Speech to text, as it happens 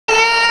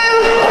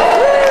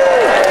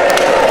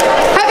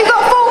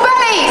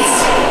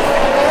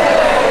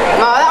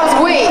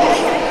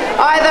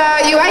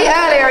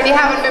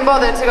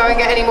to go and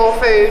get any more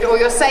food, or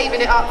you're saving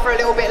it up for a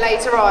little bit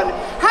later on.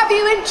 Have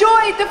you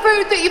enjoyed the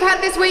food that you've had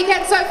this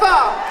weekend so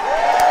far?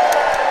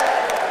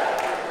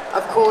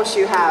 Of course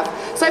you have.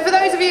 So for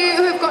those of you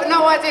who have got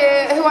no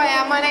idea who I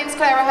am, my name's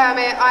Clara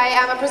Hermit. I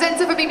am a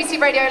presenter for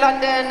BBC Radio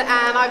London,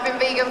 and I've been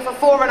vegan for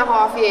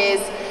 4.5 years.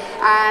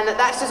 And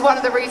that's just one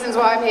of the reasons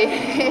why I'm here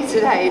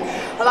today.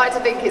 I like to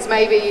think it's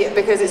maybe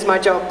because it's my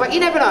job, but you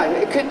never know.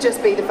 It could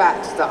just be the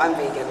fact that I'm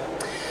vegan.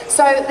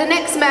 So the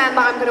next man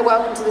that I'm going to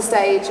welcome to the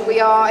stage, we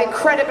are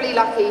incredibly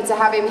lucky to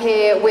have him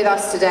here with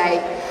us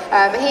today.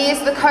 He is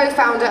the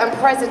co-founder and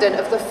president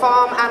of the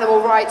Farm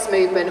Animal Rights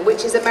Movement,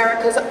 which is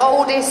America's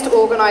oldest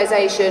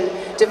organisation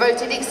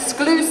devoted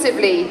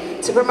exclusively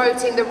to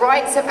promoting the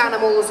rights of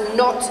animals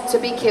not to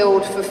be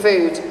killed for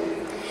food.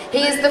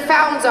 He is the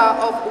founder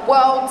of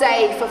World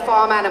Day for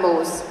Farm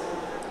Animals,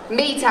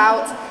 Meat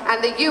Out,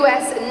 and the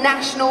US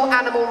National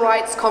Animal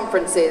Rights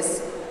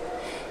Conferences.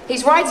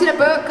 He's writing a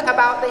book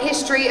about the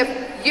history of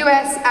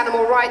US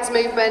animal rights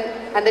movement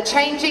and the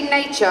changing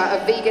nature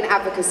of vegan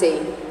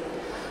advocacy.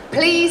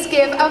 Please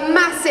give a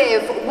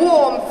massive,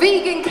 warm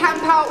vegan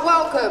camp out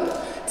welcome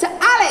to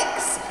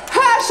Alex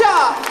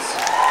Hershaft.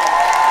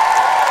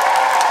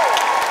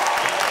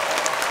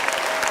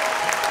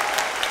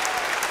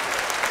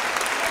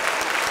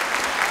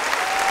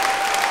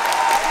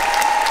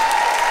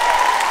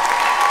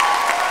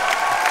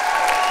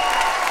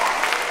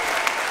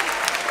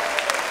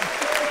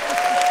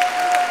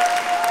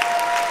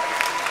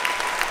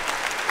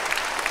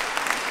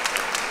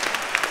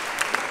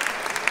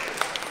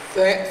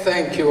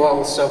 Thank you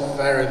all so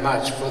very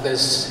much for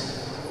this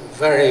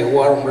very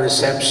warm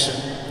reception.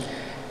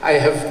 I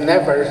have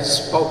never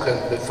spoken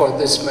before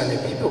this many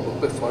people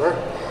before,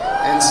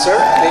 and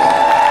certainly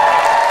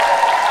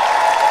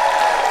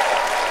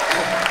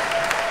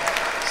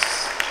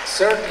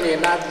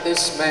not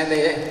this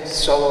many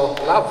so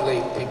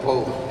lovely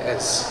people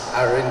as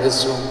are in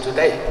this room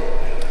today.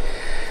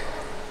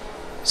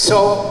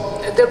 So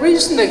the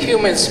reason the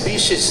human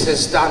species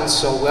has done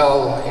so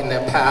well in the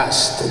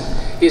past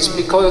is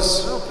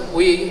because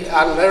we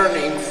are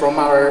learning from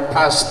our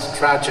past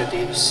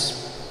tragedies.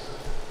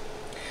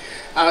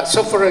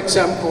 So for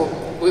example,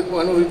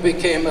 when we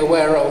became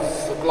aware of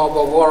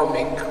global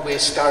warming, we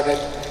started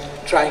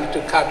trying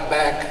to cut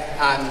back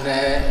on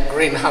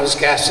greenhouse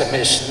gas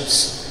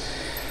emissions.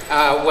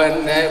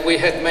 When we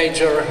had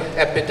major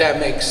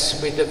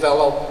epidemics, we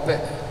developed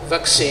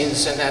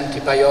vaccines and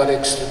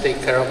antibiotics to take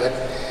care of it.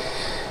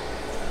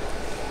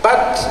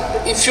 But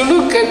if you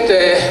look at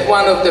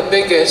one of the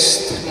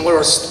biggest,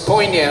 most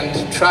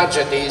poignant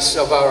tragedies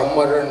of our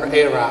modern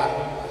era,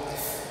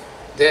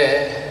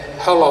 the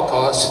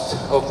Holocaust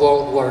of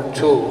World War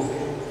II,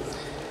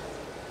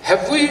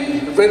 have we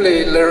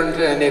really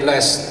learned any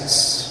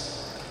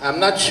lessons? I'm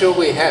not sure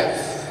we have.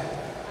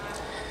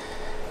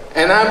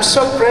 And I'm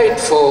so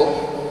grateful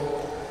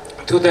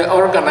to the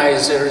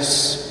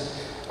organizers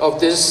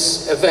of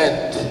this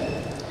event,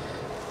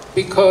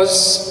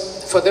 because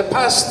for the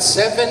past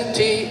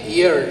 70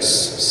 years,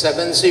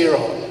 70,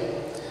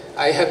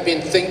 I have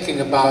been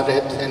thinking about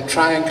it and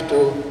trying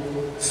to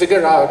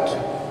figure out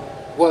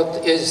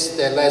what is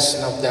the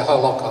lesson of the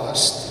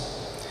Holocaust.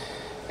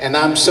 And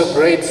I'm so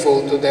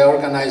grateful to the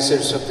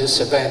organizers of this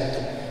event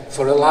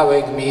for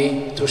allowing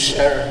me to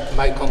share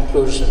my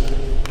conclusion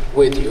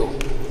with you.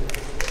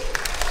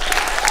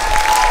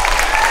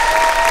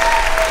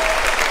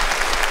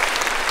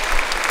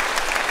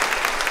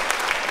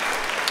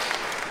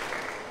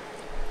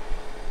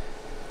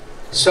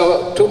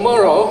 So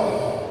tomorrow,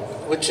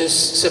 which is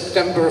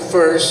September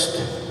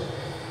 1st,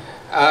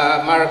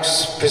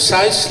 marks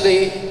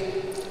precisely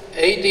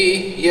 80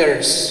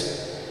 years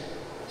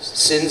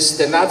since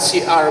the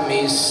Nazi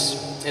armies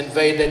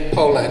invaded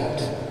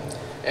Poland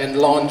and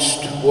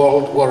launched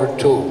World War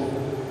II.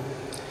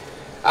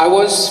 I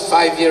was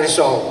 5 years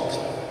old.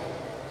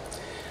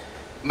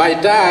 My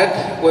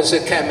dad was a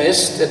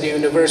chemist at the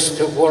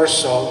University of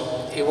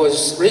Warsaw. He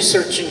was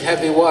researching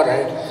heavy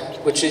water,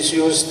 which is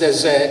used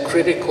as a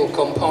critical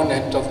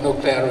component of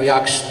nuclear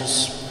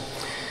reactions.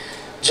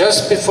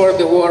 Just before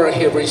the war,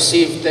 he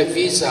received a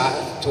visa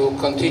to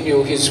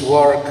continue his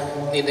work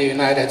in the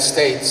United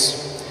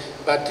States,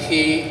 but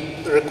he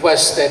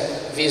requested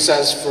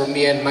visas for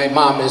me and my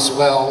mom as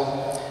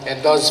well,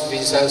 and those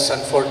visas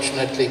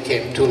unfortunately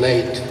came too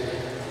late.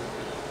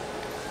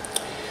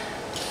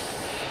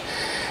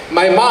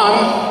 My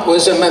mom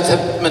was a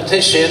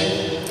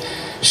mathematician.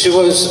 She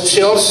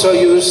also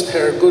used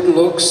her good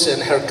looks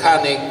and her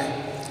cunning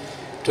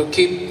to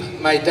keep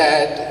my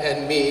dad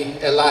and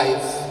me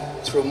alive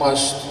through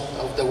most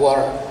of the war.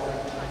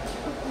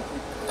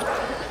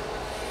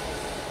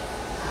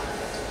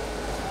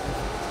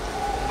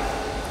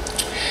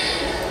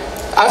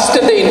 After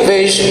the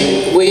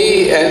invasion,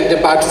 we and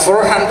about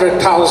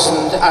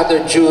 400,000 other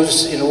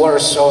Jews in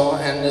Warsaw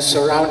and the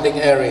surrounding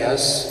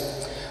areas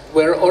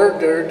were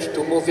ordered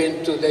to move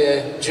into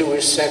the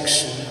Jewish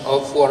section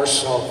of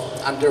Warsaw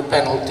under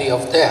penalty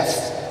of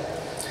death.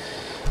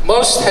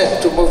 Most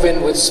had to move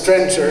in with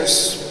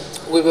strangers,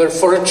 we were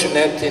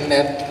fortunate in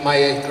that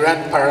my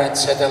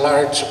grandparents had a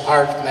large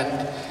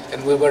apartment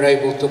and we were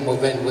able to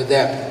move in with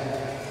them.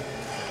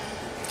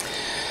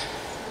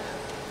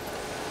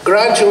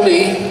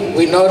 Gradually,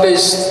 we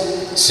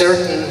noticed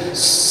certain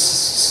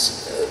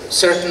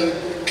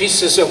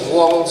pieces of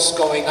walls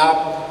going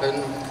up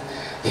and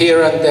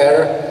here and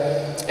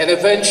there, and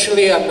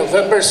eventually on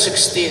November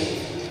 16th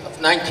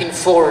of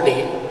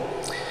 1940,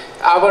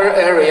 our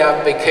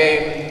area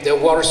became the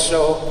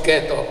Warsaw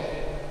Ghetto,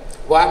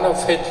 one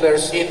of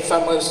Hitler's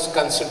infamous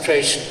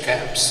concentration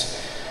camps,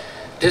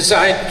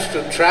 designed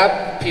to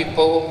trap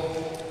people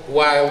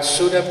while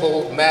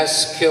suitable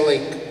mass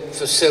killing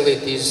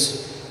facilities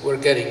were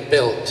getting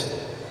built.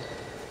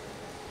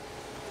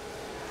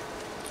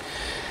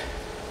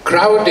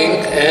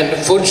 Crowding and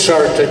food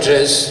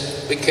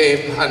shortages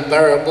became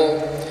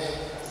unbearable.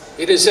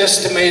 It is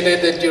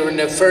estimated that during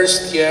the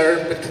first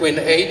year, between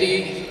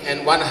 80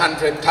 and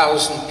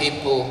 100,000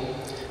 people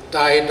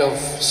died of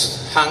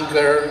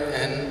hunger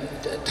and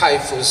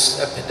typhus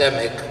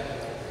epidemic.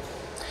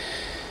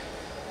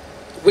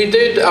 We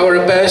did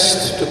our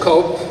best to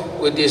cope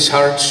with these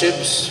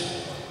hardships.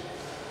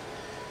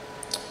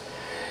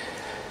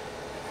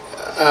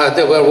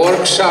 There were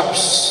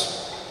workshops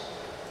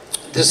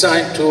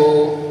designed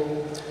to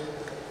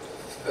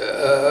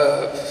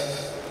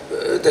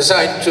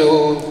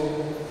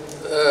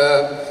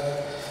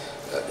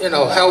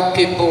help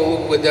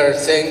people with their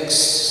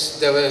things.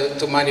 There were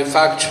to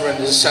manufacture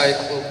and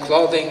recycle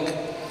clothing.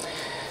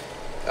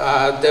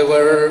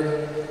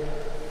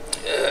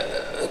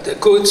 The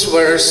goods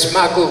were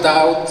smuggled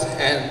out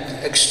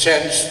and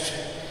exchanged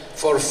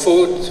for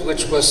food,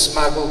 which was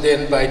smuggled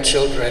in by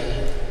children.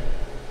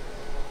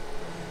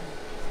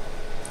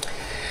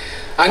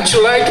 On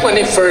July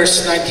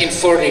 21st,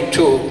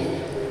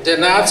 1942, the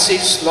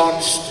Nazis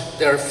launched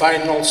their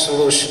final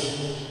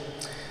solution,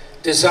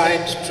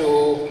 designed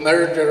to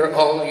murder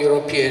all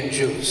European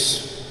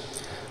Jews.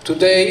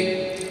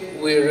 Today,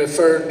 we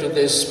refer to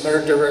this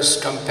murderous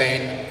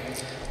campaign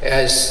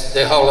as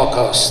the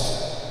Holocaust.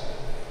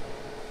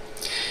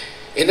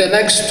 In the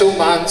next 2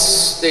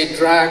 months, they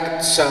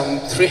dragged some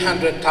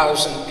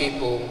 300,000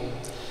 people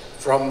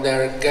from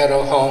their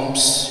ghetto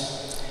homes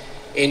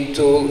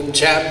into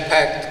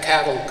jam-packed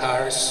cattle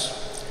cars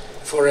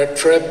for a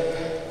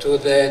trip to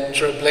the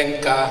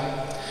Treblinka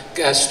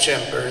gas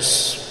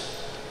chambers.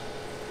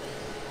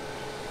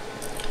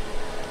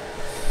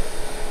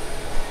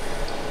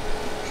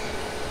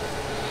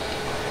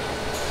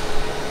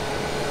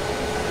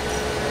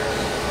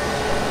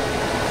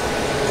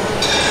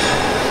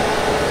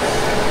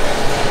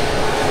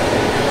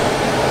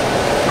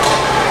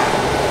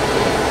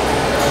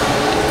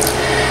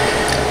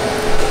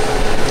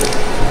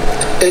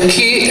 A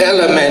key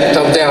element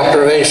of the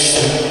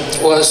operation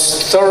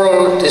was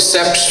thorough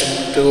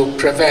deception to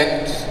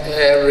prevent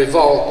a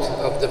revolt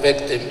of the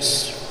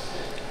victims.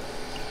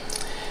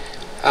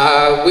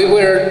 We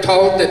were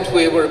told that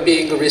we were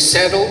being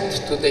resettled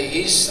to the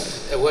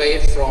east, away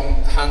from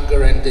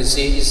hunger and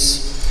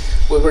disease.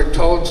 We were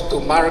told to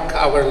mark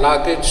our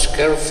luggage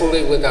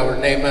carefully with our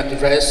name and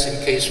address in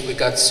case we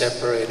got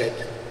separated.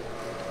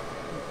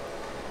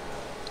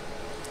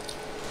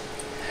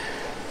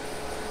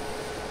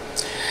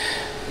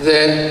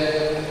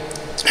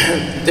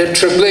 The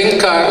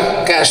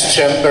Treblinka gas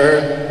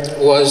chamber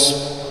was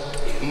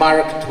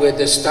marked with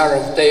the Star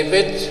of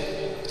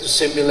David to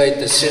simulate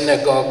the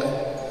synagogue,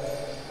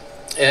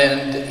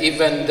 and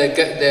even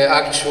the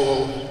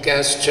actual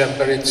gas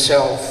chamber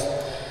itself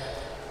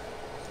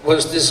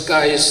was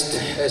disguised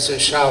as a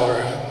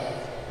shower.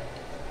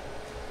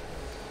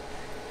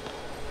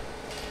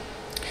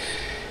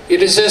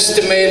 It is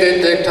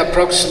estimated that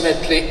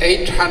approximately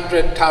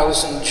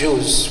 800,000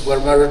 Jews were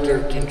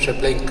murdered in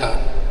Treblinka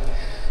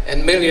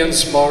and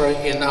millions more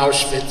in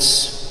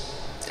Auschwitz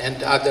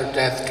and other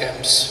death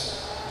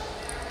camps.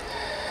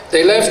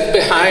 They left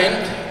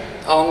behind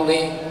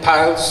only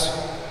piles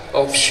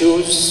of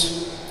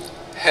shoes,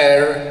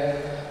 hair,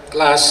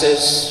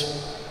 glasses,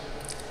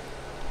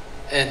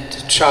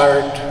 and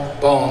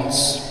charred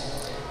bones.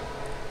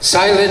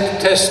 Silent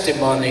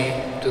testimony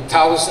to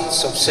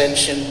thousands of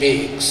sentient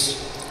beings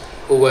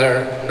who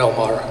were no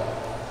more.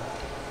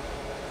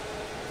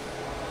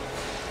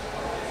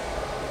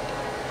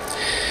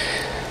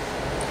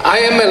 I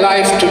am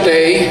alive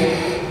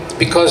today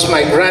because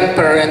my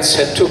grandparents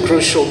had two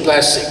crucial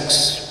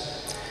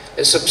blessings: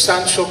 a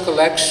substantial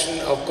collection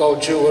of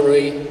gold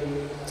jewelry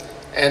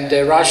and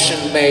a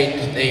Russian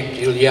maid named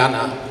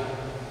Juliana.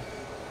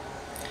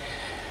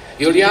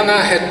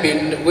 Juliana had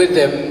been with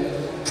them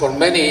for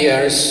many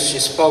years. She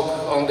spoke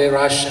only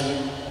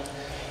Russian.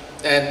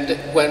 And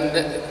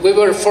when we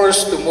were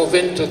forced to move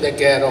into the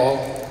ghetto,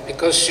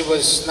 because she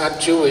was not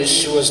Jewish,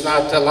 she was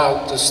not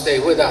allowed to stay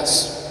with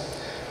us.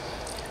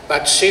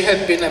 But she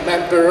had been a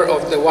member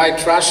of the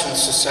White Russian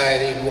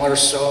Society in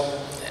Warsaw,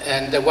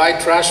 and the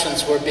White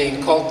Russians were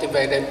being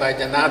cultivated by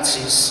the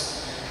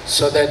Nazis,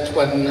 so that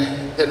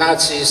when the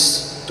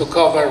Nazis took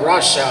over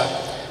Russia,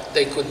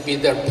 they could be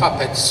their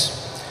puppets.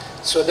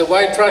 So the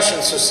White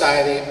Russian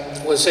Society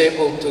was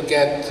able to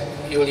get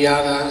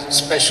Juliana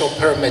special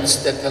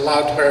permits that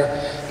allowed her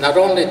not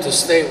only to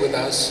stay with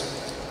us,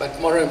 but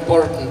more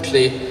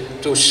importantly,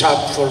 to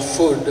shop for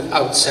food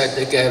outside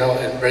the ghetto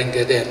and bring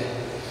it in.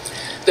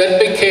 That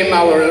became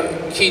our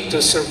key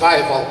to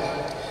survival.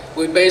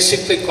 We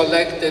basically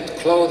collected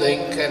clothing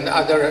and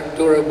other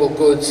durable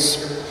goods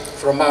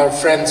from our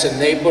friends and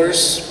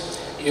neighbors.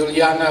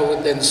 Juliana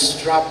would then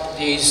strap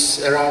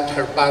these around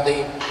her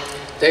body,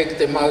 take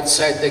them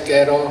outside the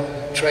ghetto,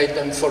 trade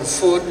them for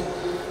food,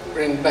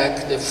 bring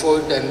back the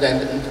food, and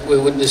then we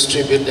would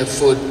distribute the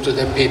food to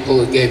the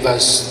people who gave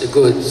us the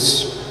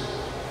goods.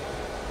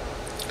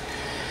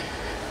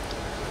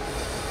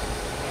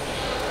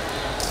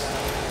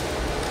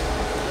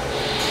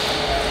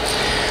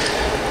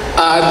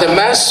 The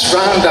mass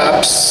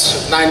roundups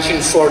of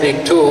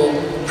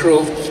 1942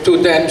 proved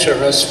too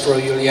dangerous for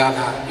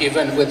Juliana,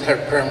 even with her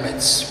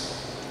permits.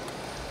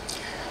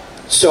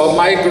 So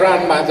my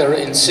grandmother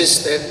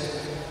insisted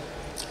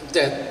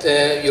that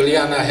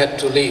Juliana had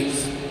to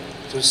leave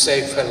to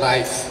save her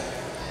life.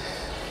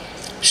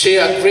 She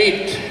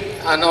agreed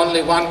on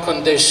only one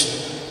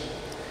condition,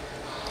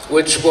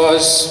 which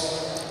was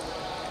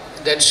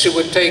that she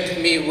would take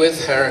me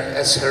with her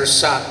as her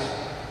son,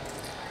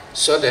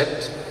 so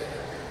that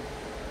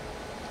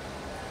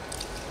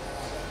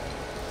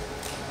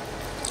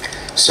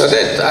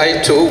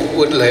I too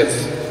would live.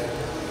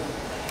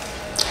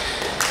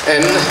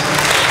 And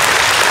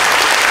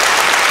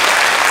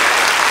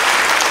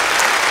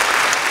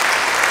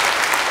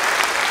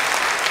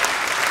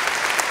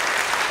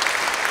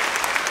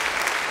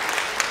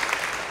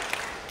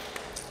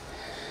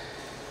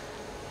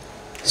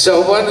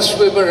so once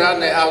we were on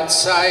the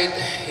outside,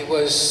 it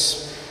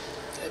was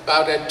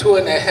about a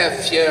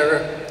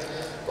 2.5-year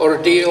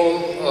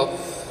ordeal of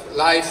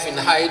life in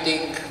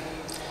hiding.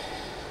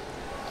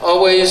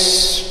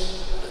 Always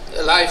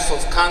a life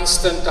of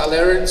constant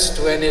alerts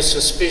to any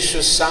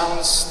suspicious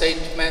sounds,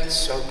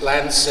 statements, or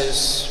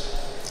glances,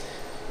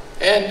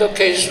 and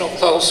occasional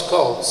close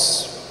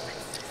calls.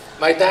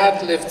 My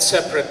dad lived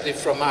separately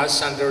from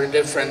us under a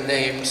different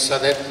name, so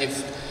that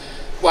if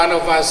one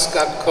of us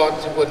got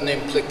caught, it wouldn't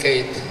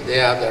implicate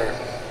the other.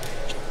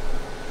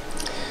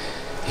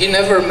 He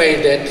never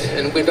made it,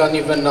 and we don't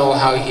even know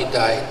how he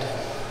died.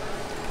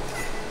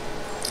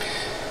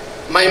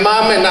 My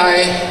mom and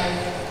I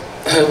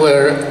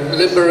were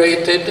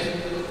liberated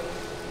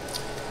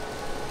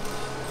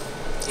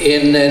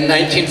in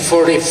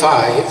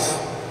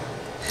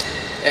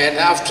 1945, and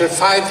after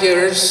 5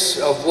 years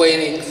of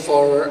waiting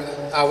for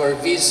our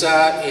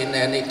visa in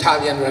an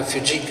Italian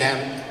refugee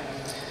camp,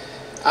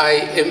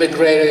 I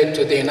immigrated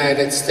to the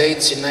United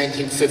States in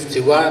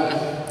 1951,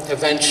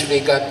 eventually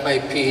got my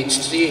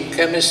PhD in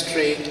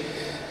chemistry,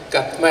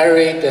 got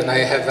married, and I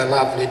have a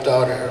lovely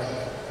daughter.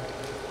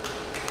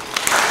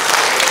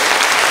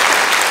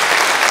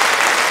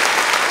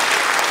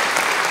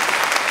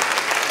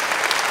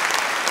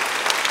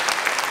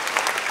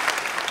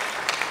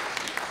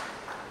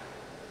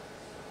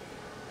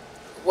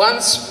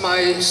 Once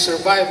my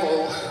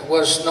survival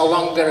was no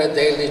longer a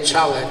daily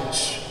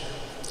challenge,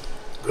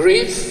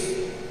 grief,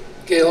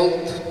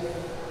 guilt,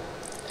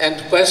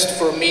 and quest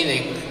for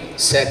meaning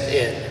set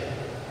in.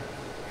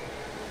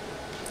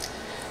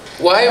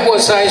 Why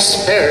was I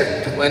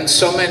spared when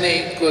so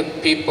many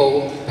good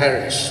people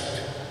perished?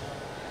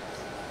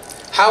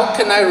 How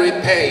can I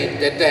repay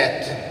the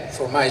debt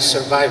for my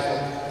survival?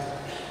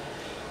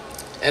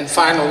 And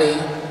finally,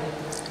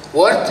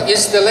 what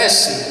is the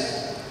lesson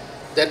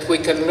that we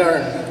can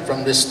learn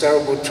from this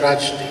terrible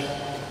tragedy?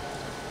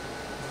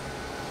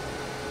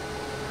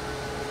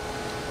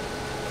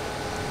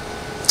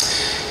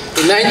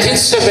 In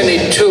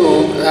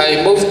 1972,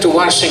 I moved to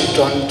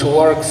Washington to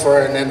work for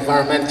an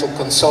environmental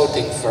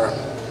consulting firm.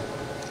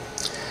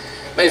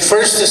 My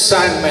first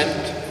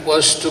assignment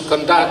was to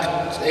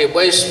conduct a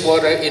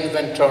wastewater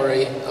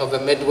inventory of a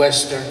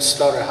Midwestern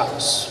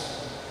slaughterhouse.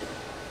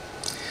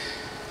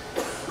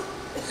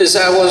 As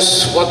I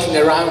was walking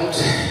around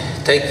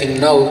taking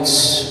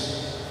notes,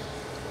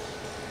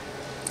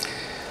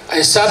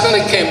 I suddenly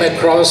came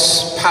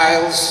across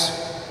piles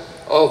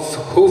of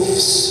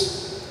hoofs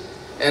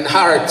and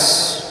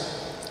hearts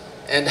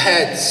and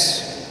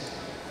heads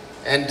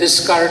and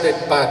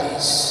discarded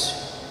bodies,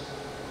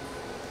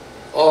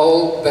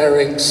 all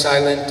bearing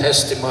silent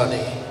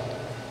testimony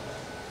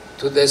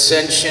to the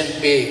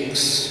sentient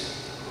beings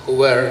who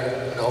were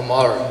no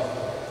more.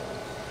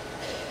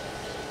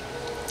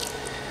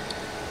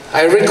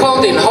 I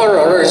recalled in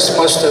horror, as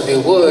most of you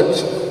would,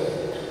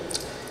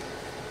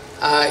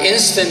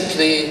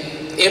 instantly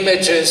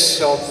images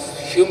of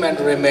human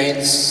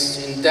remains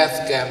in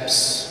death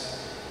camps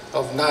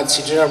of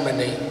Nazi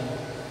Germany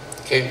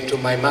came to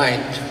my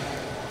mind.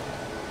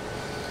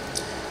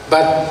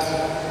 But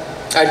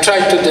I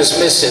tried to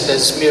dismiss it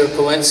as mere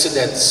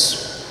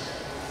coincidence.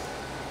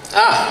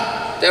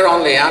 They're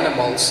only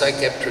animals, I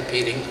kept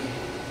repeating.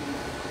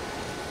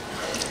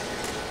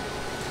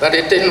 But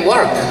it didn't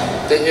work.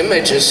 The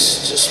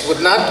images just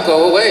would not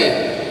go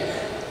away.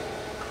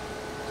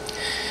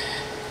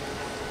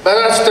 But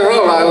after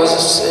all, I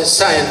was a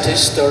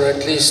scientist, or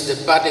at least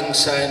a budding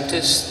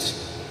scientist.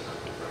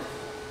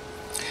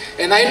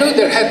 And I knew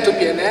there had to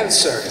be an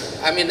answer.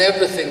 I mean,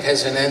 everything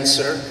has an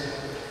answer.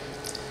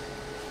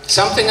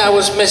 Something I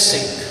was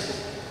missing.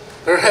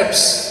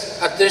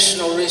 Perhaps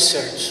additional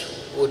research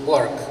would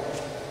work.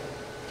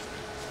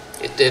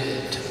 It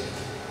didn't.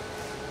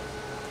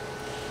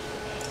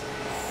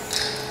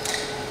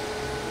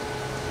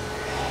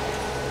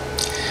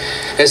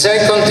 As I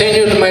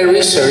continued my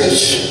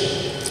research,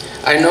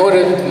 I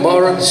noted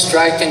more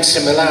striking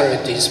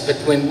similarities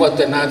between what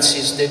the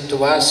Nazis did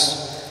to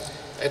us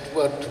and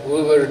what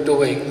we were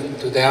doing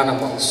to the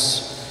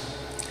animals.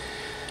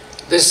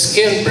 The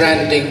skin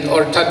branding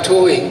or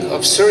tattooing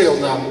of serial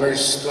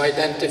numbers to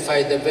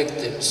identify the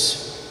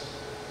victims.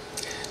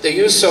 The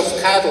use of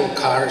cattle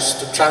cars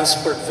to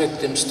transport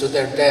victims to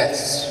their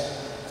deaths.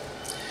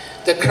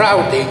 The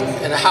crowding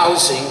and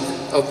housing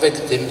of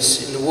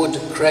victims in wood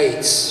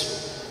crates.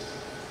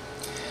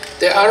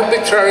 The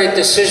arbitrary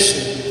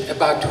decision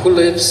about who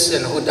lives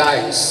and who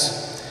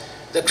dies.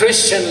 The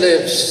Christian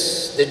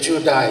lives, the Jew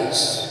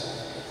dies.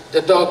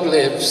 The dog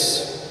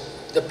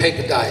lives, the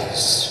pig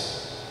dies.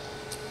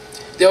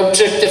 The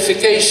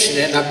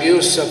objectification and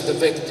abuse of the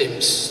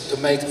victims to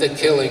make the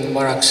killing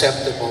more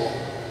acceptable.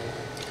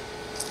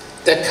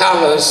 The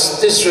callous,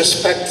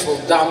 disrespectful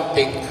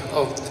dumping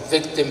of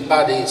victim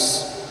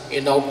bodies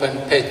in open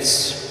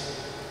pits.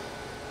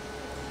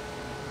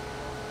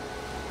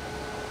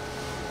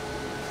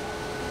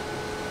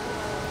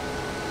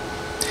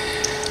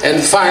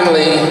 And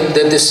finally,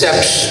 the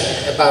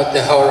deception about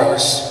the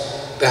horrors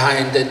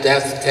behind the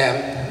death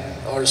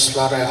camp or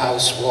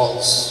slaughterhouse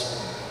walls.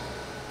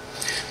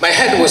 My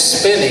head was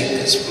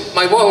spinning,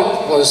 my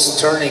world was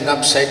turning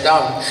upside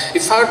down.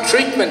 If our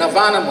treatment of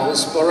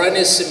animals bore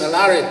any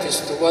similarities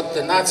to what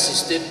the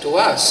Nazis did to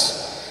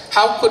us,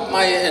 how could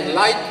my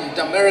enlightened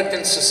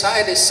American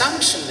society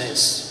sanction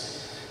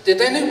this?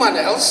 Did anyone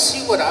else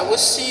see what I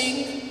was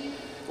seeing?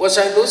 Was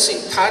I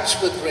losing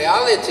touch with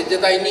reality?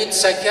 Did I need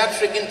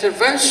psychiatric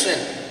intervention?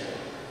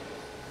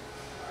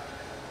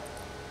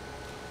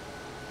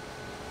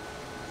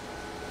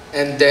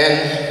 And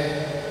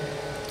then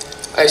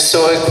I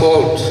saw a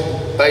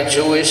quote by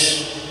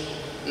Jewish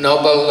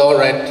Nobel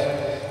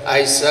laureate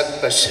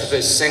Isaac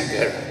Bashevis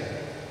Singer.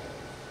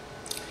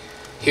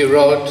 He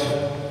wrote,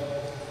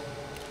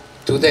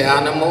 "To the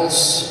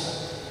animals,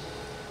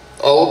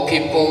 all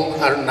people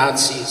are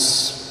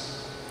Nazis.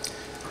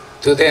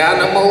 To the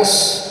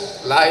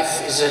animals,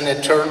 life is an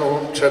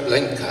eternal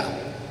Treblinka."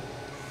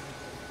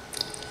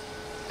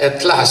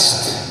 At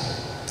last,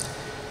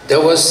 there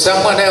was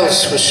someone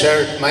else who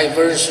shared my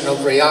version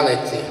of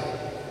reality.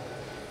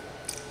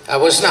 I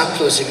was not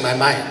losing my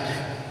mind.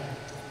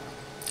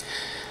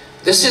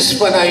 This is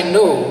when I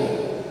knew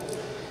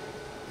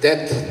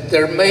that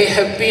there may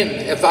have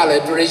been a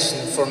valid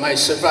reason for my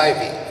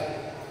surviving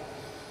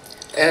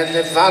and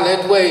a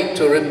valid way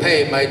to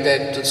repay my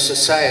debt to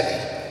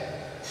society.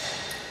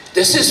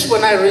 This is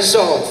when I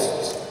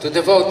resolved to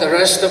devote the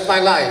rest of my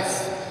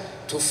life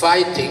to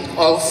fighting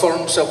all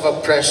forms of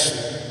oppression,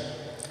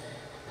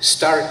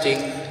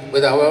 starting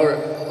with our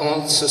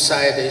own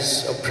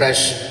society's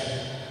oppression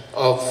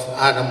of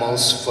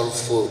animals for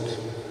food.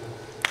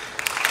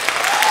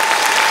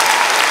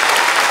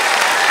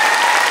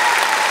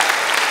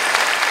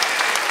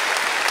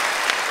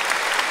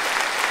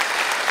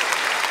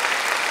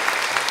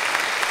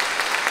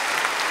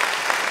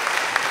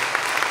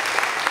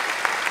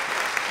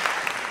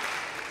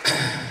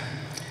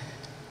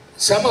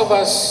 Some of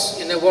us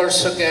in a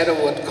Warsaw ghetto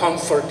would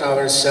comfort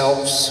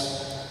ourselves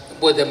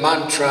with the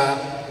mantra,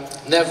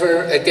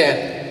 "Never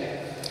again,"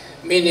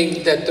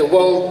 meaning that the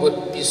world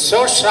would be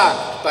so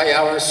shocked by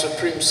our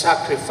supreme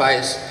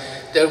sacrifice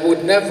that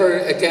would never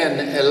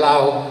again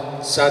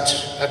allow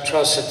such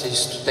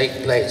atrocities to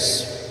take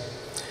place.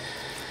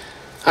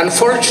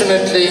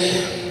 Unfortunately,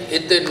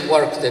 it didn't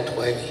work that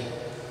way.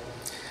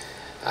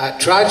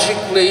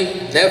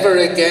 Tragically, never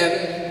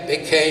again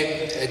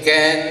became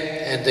again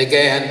and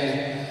again,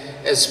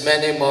 as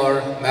many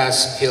more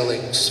mass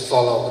killings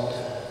followed.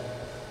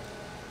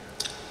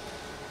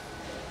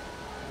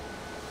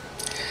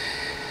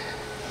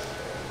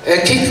 A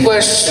key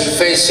question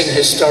facing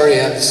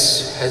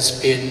historians has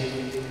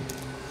been,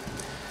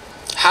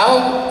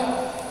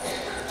 how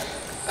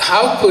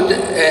could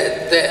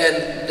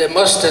the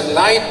most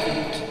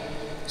enlightened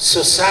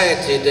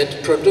society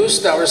that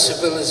produced our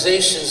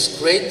civilization's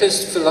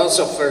greatest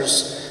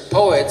philosophers,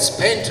 poets,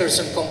 painters,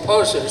 and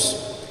composers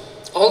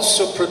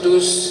also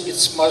produce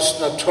its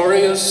most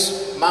notorious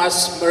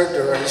mass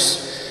murderers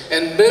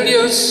and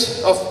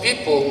millions of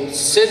people,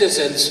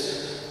 citizens,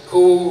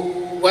 who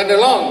went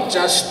along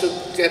just to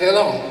get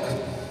along?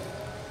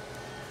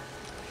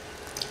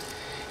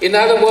 In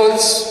other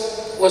words,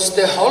 was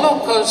the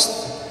Holocaust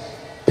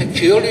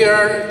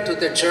peculiar to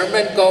the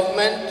German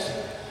government,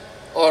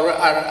 or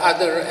are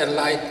other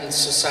enlightened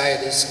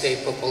societies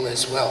capable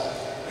as well?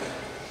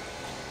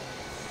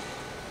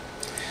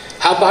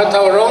 How about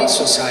our own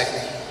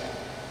society?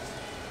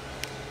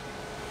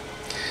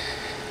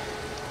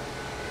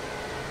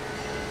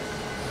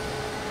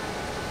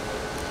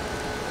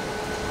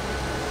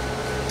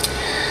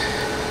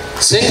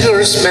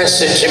 Singer's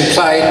message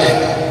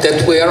implied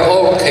that we are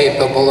all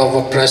capable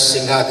of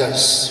oppressing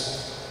others.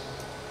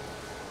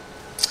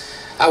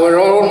 Our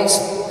own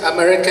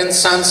American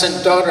sons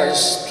and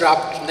daughters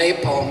dropped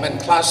napalm and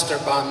cluster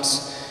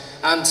bombs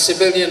on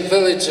civilian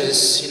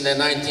villages in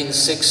the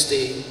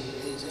 1960s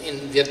in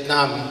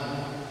Vietnam.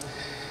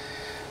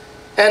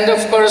 And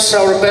of course,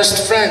 our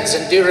best friends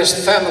and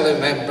dearest family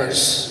members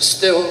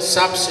still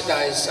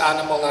subsidize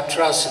animal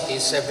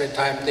atrocities every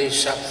time they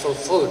shop for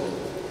food.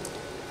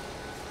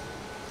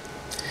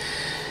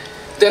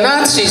 The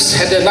Nazis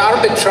had an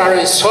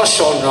arbitrary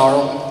social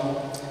norm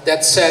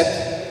that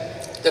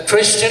said, the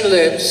Christian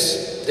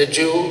lives, the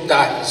Jew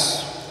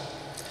dies.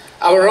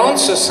 Our own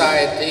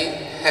society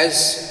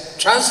has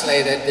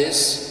translated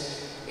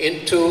this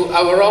into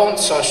our own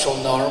social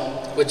norm,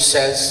 which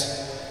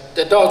says,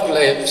 the dog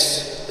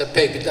lives, the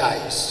pig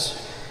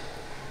dies.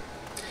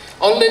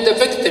 Only the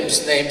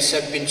victims' names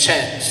have been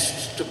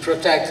changed to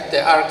protect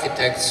the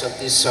architects of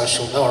these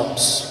social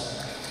norms.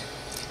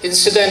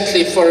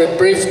 Incidentally, for a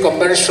brief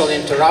commercial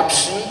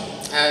interruption,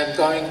 I'm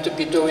going to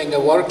be doing a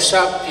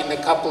workshop in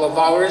a couple of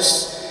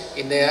hours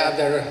in the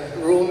other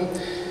room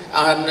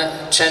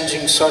on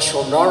changing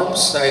social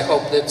norms. I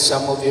hope that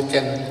some of you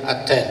can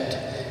attend.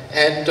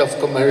 End of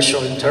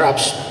commercial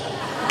interruption.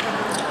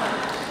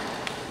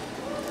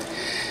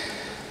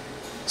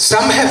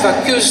 Some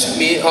have accused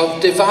me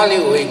of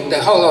devaluing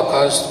the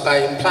Holocaust by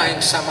implying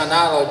some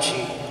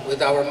analogy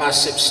with our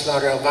massive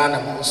slaughter of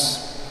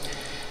animals.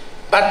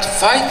 But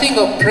fighting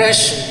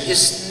oppression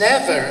is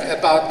never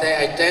about the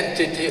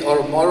identity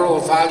or moral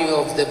value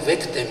of the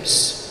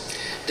victims.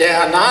 The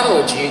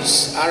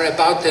analogies are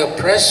about the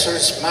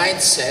oppressor's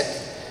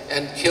mindset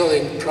and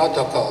killing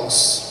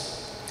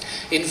protocols.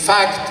 In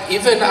fact,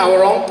 even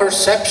our own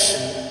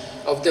perception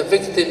of the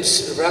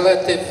victim's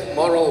relative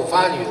moral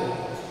value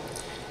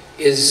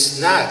is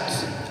not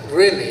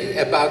really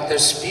about their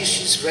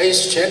species,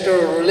 race,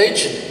 gender, or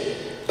religion,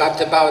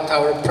 but about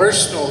our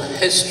personal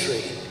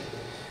history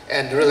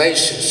and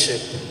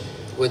relationship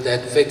with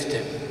that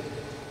victim.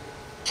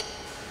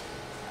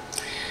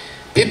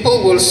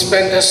 People will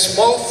spend a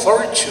small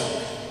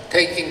fortune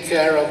taking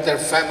care of their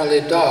family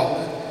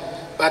dog,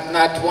 but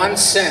not 1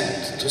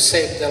 cent to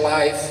save the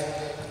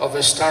life of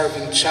a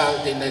starving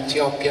child in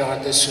Ethiopia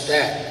or the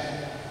Sudan.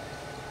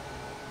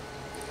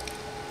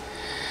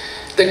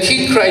 The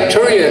key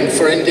criterion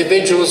for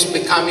individuals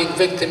becoming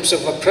victims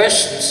of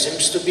oppression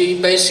seems to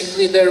be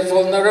basically their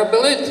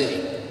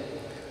vulnerability.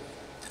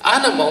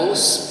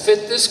 Animals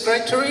fit this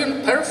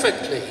criterion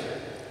perfectly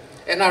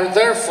and are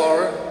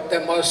therefore the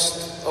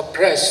most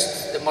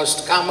oppressed, the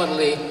most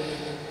commonly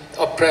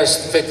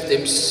oppressed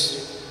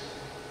victims.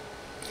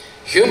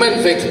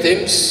 Human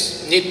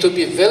victims need to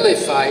be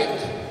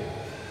vilified,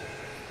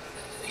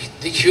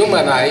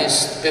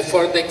 dehumanized,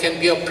 before they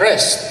can be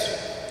oppressed.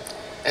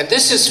 And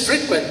this is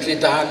frequently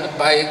done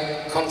by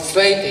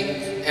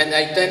conflating and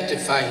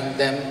identifying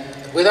them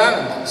with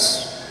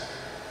animals.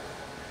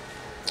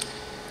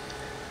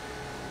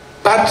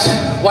 But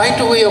why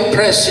do we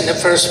oppress in the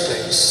first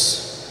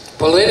place?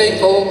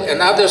 Political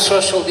and other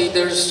social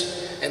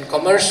leaders and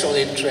commercial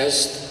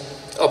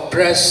interests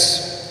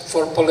oppress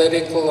for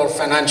political or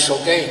financial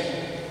gain.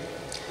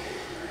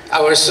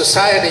 Our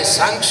society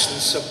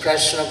sanctions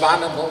oppression of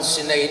animals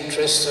in the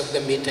interests of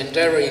the meat and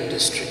dairy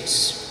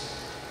industries.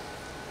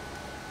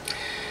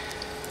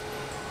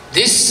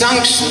 These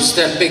sanctions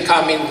then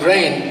become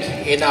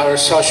ingrained in our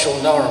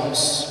social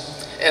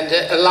norms and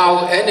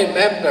allow any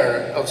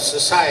member of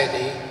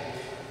society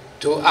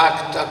to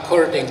act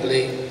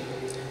accordingly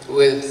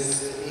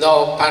with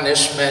no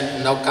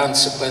punishment, no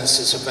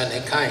consequences of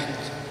any kind.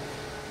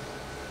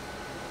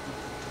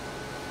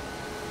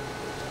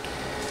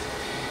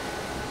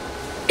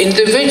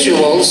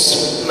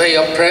 Individuals may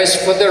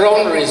oppress for their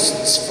own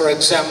reasons, for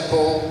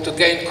example, to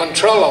gain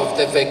control of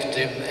the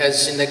victim,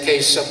 as in the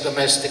case of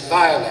domestic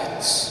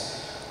violence,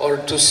 or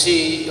to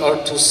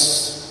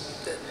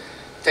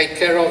take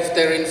care of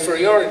their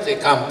inferiority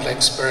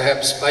complex,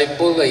 perhaps by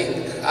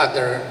bullying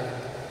other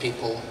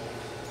people.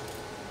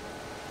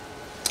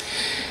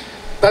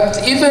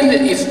 But even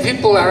if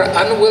people are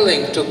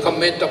unwilling to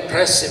commit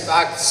oppressive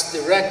acts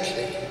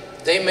directly,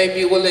 they may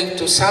be willing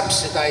to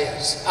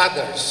subsidize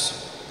others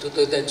to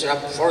do the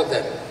job for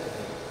them.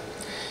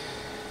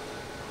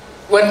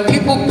 When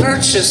people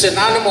purchase an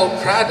animal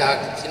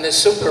product in a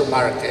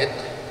supermarket,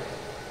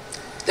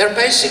 they're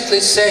basically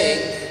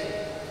saying,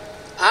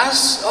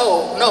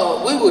 oh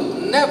no, we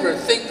would never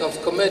think of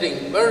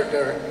committing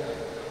murder,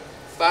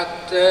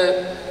 but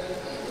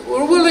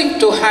we're willing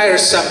to hire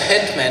some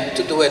hitmen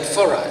to do it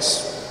for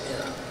us. You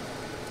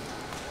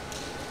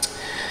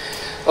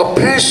know.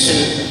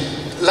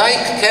 Oppression,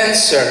 like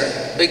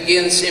cancer,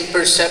 begins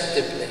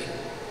imperceptibly.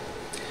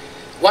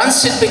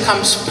 Once it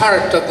becomes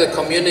part of the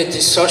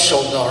community's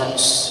social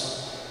norms,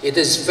 it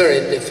is very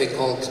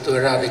difficult to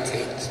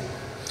eradicate.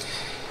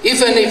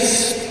 Even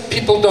if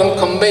people don't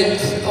commit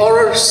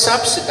or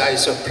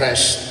subsidize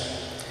oppression,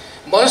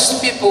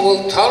 most people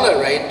will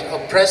tolerate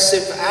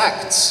oppressive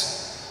acts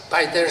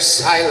by their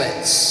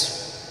silence.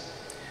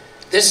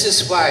 This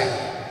is why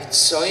it it's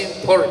so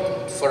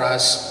important for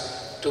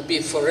us to be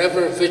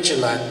forever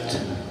vigilant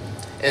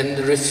and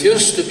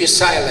refuse to be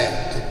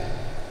silent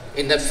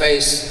in the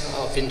face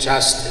of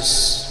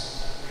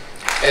injustice.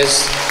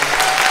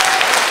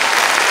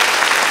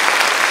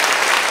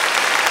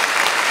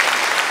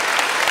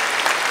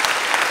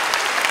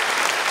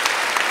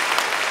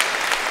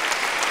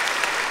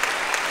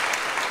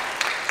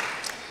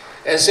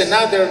 As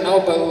another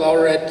Nobel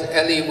laureate,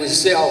 Elie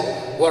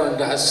Wiesel, warned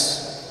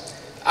us,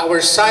 our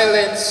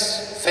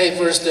silence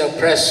favors the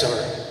oppressor,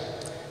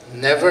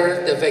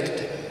 never the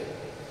victim.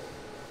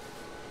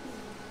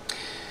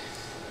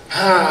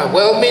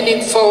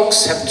 Well-meaning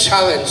folks have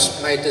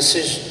challenged my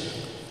decision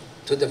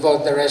to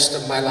devote the rest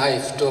of my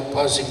life to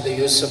opposing the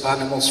use of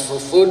animals for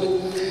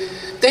food.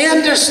 They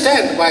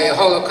understand why a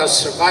Holocaust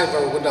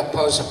survivor would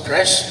oppose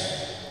oppression.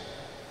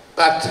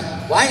 But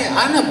why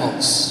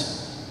animals?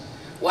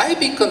 Why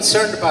be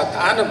concerned about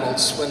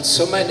animals when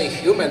so many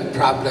human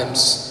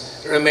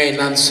problems remain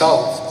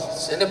unsolved?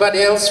 Has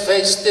anybody else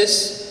faced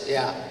this?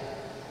 Yeah.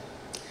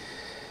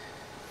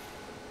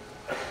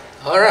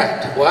 All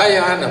right, why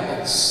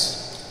animals?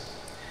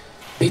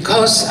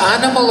 Because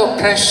animal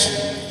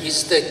oppression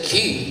is the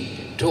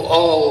key to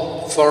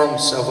all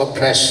forms of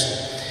oppression.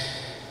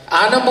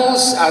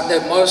 Animals are the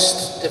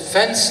most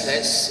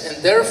defenseless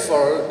and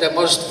therefore the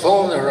most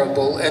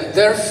vulnerable and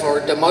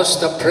therefore the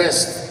most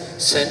oppressed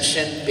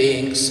sentient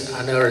beings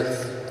on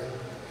earth.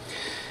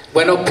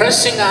 When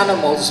oppressing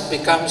animals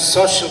becomes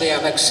socially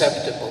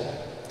unacceptable,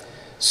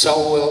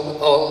 so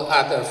will all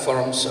other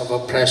forms of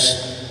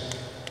oppression.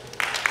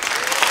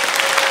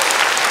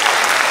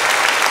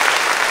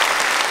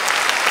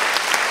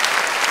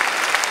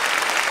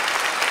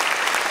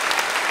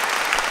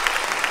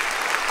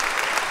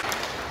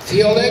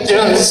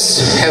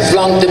 Theologians have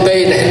long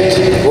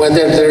debated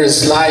whether there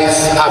is life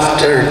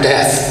after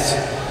death.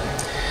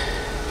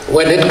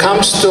 When it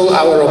comes to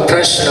our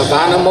oppression of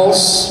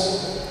animals,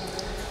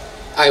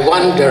 I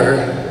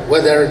wonder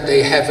whether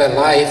they have a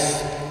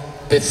life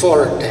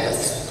before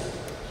death.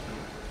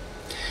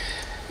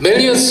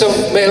 Millions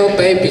of male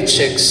baby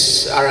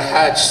chicks are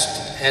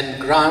hatched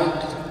and ground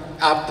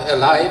up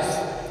alive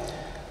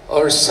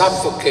or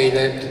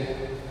suffocated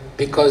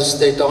because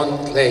they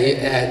don't lay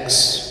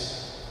eggs.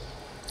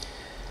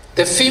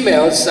 The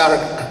females are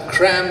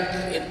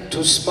crammed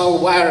into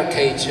small wire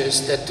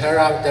cages that tear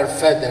out their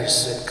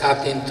feathers and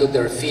cut into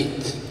their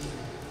feet.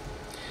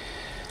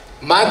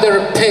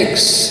 Mother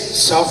pigs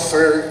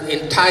suffer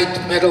in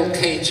tight metal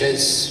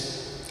cages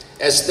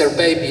as their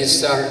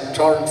babies are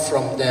torn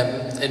from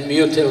them and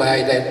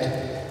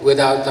mutilated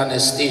without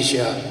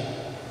anesthesia.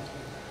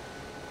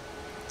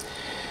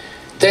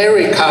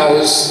 Dairy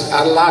cows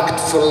are locked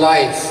for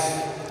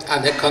life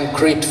on a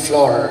concrete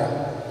floor.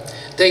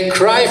 They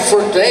cry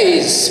for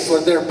days for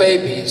their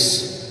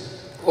babies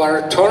who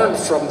are torn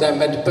from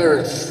them at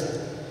birth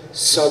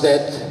so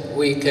that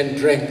we can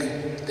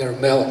drink their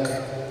milk.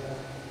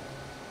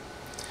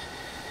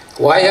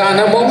 Why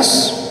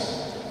animals?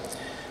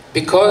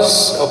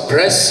 Because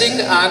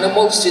oppressing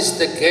animals is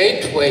the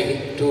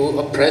gateway to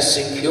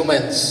oppressing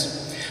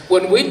humans.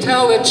 When we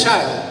tell a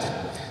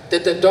child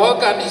that the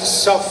dog on his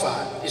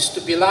sofa is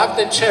to be loved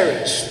and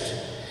cherished,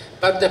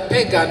 but the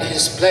pig on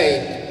his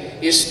plate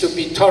is to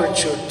be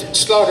tortured,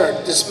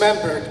 slaughtered,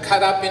 dismembered,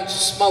 cut up into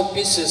small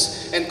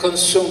pieces and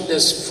consumed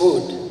as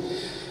food,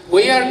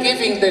 we are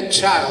giving the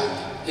child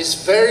his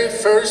very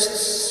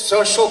first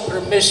social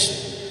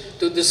permission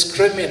to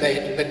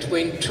discriminate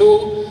between two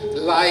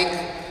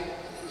like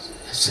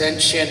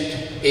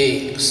sentient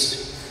beings.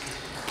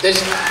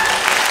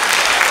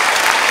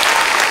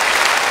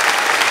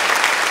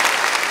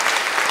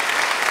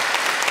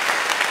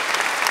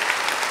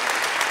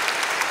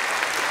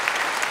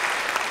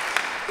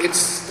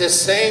 It's the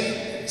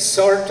same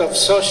sort of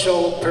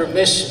social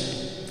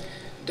permission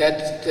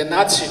that the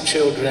Nazi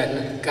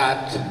children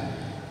got,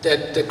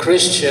 that the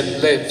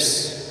Christian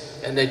lives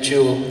and the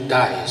Jew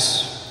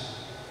dies.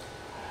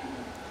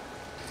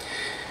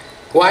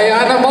 Why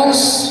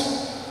animals?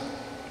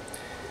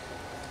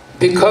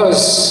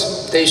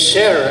 Because they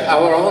share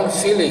our own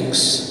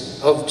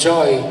feelings of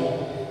joy,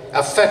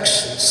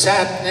 affection,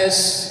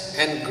 sadness,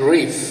 and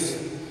grief.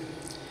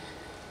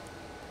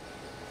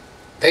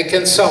 They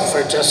can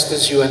suffer just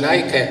as you and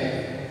I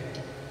can.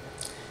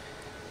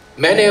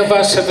 Many of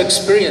us have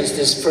experienced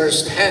this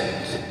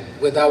firsthand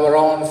with our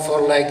own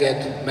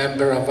four-legged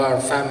member of our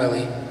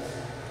family.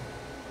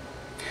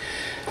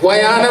 Why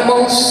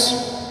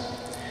animals?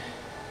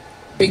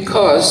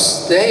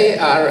 Because they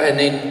are an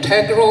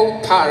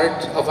integral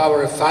part of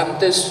our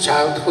fondest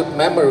childhood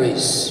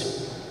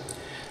memories.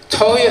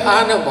 Toy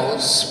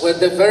animals were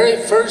the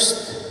very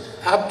first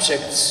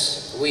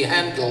objects we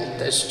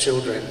handled as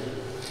children.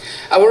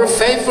 Our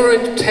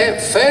favorite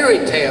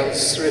fairy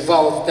tales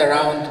revolved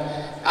around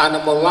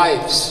animal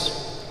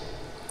lives.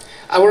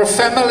 Our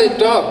family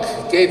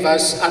dog gave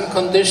us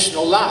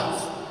unconditional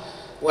love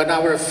when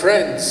our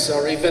friends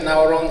or even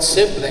our own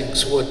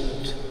siblings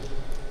wouldn't.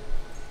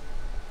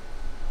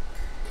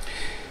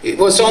 It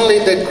was only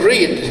the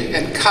greed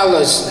and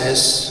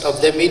callousness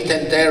of the meat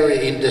and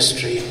dairy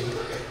industry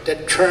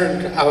that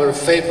turned our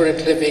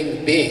favorite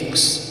living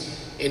beings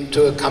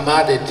into a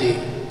commodity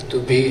to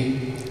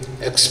be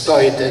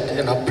exploited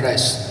and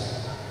oppressed.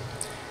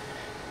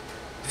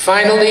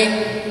 Finally,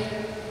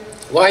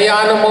 why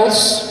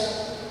animals?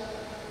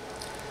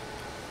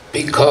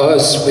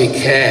 Because we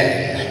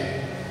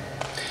can.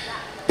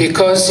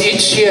 Because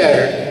each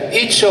year,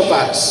 each of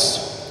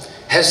us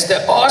has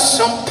the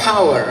awesome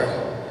power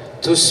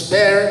to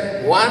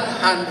spare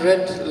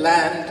 100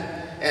 land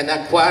and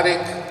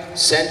aquatic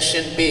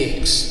sentient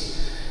beings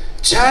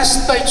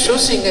just by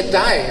choosing a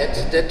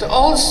diet that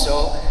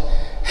also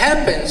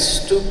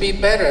happens to be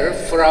better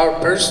for our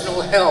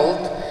personal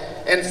health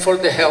and for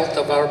the health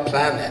of our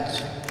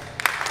planet.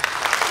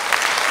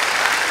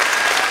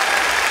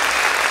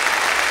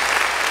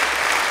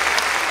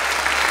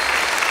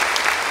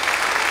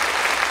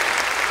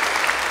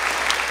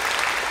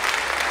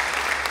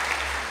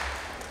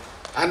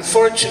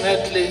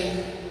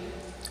 Unfortunately,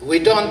 we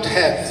don't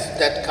have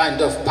that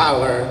kind of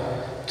power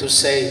to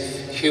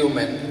save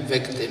human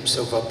victims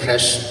of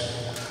oppression.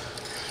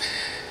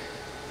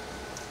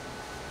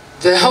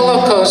 The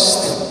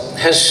Holocaust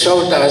has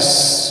showed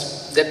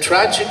us the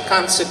tragic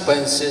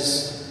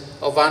consequences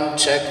of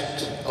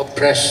unchecked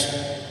oppression,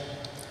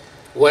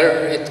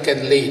 where it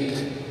can lead.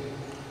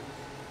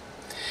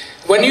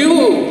 When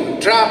you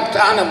dropped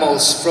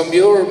animals from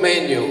your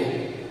menu,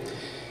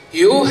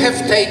 you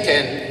have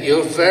taken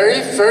your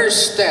very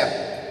first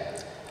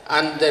step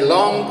on the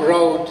long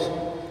road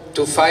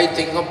to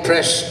fighting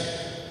oppression.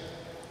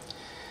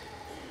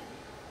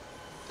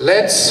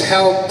 Let's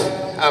help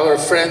our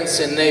friends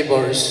and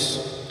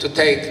neighbors to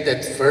take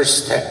that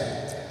first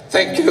step.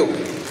 Thank you.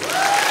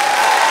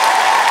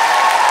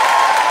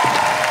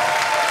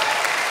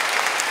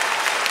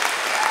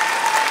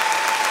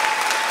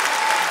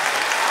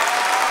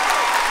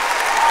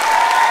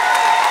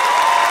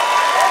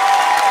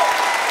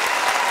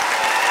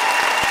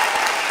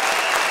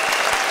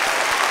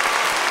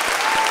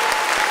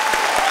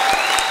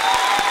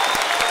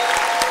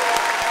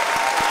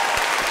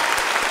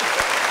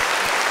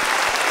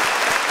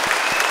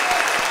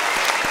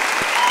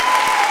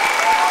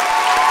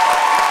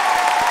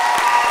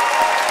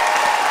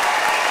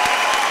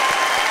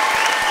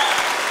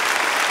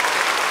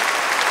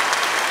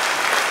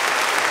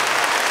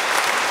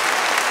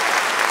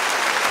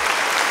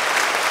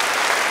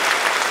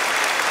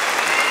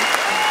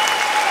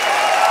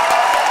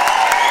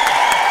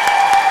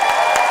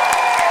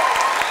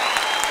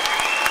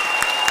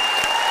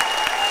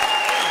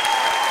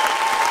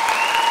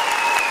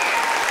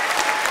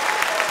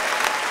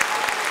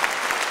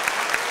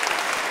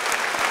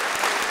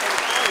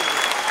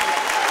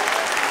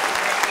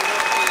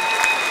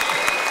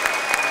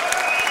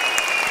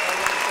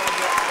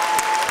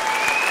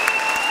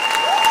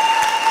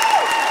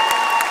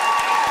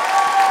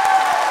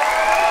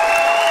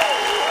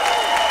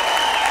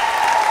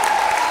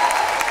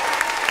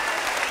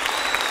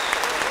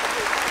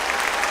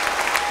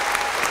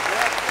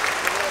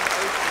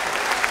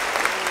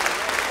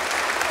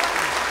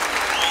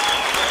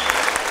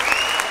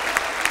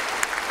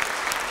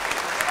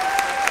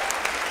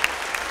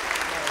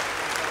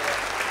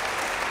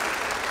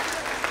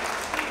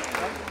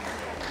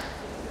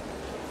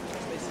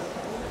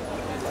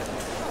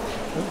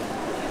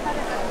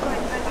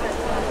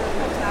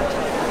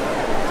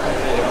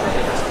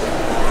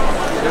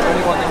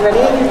 Ready?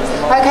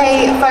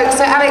 Okay, folks,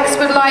 so Alex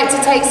would like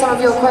to take some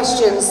of your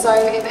questions. So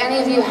if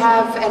any of you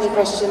have any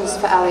questions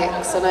for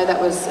Alex, I know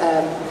that was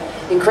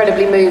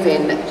incredibly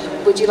moving.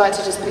 Would you like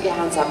to just put your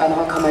hands up and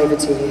I'll come over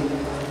to you?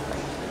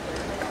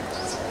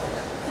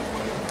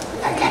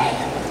 Okay.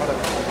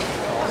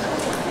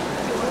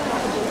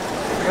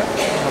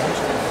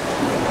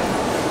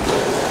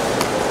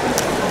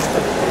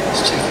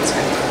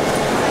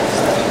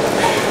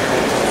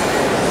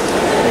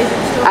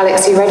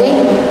 Alex, you ready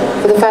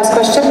for the first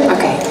question?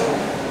 Okay.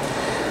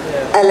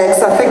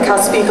 Alex, I think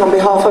I speak on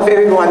behalf of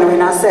everyone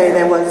when I say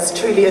that was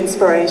truly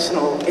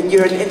inspirational, and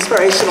you're an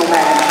inspirational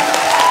man.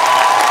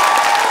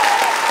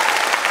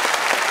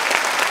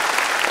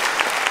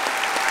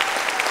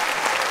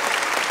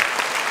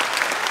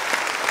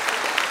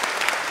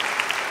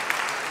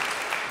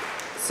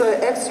 So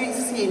as we've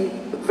seen,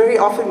 very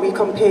often we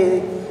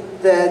compare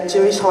the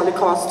Jewish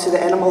Holocaust to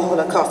the animal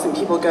Holocaust, and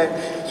people go,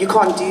 you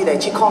can't do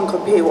that, you can't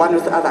compare one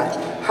with the other.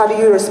 How do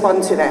you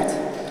respond to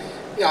that?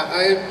 Yeah,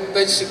 I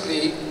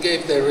basically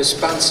gave the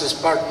response as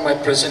part of my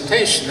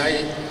presentation.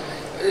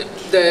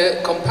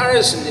 The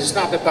comparison is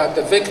not about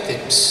the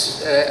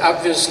victims.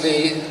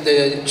 Obviously,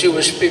 the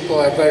Jewish people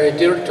are very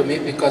dear to me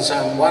because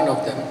I'm one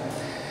of them.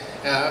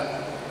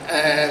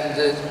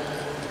 And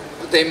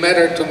they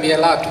matter to me a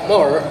lot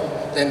more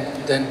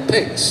than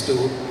pigs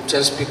do,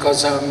 just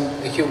because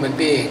I'm a human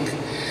being.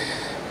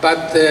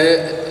 But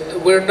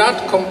we're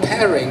not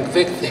comparing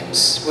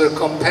victims. We're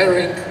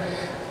comparing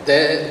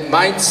the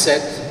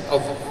mindset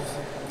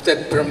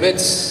that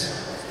permits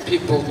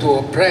people to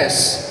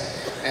oppress,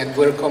 and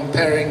we're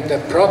comparing the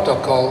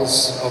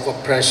protocols of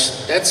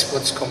oppression. That's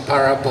what's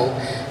comparable.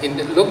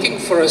 In looking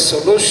for a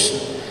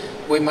solution,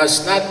 we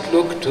must not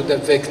look to the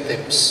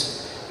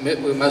victims.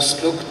 we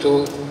must look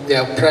to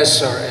the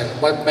oppressor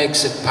and what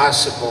makes it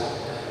possible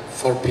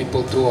for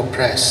people to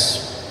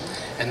oppress.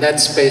 And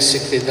that's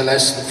basically the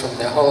lesson from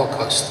the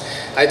Holocaust.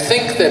 I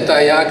think that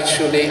I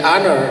actually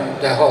honor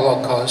the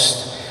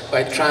Holocaust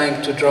by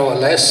trying to draw a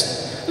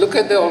lesson. Look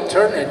at the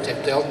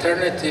alternative. The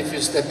alternative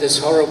is that this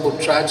horrible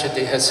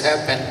tragedy has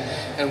happened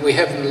and we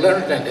haven't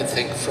learned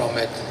anything from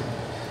it.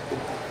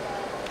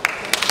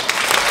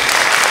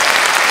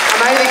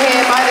 I'm over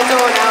here by the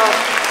door now.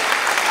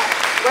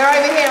 We're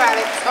over here,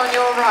 Alex, on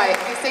your right.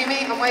 You see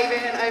me? I'm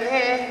waving over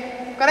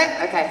here. Got it?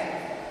 Okay.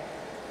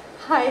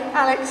 Hi,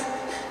 Alex.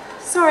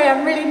 Sorry,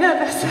 I'm really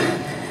nervous.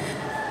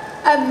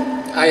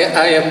 I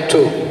am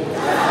too.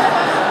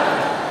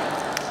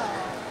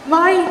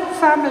 My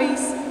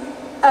family's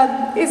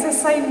is the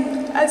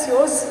same as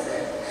yours.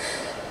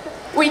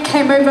 We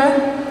came over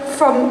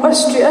from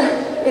Austria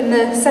in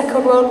the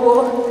Second World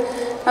War,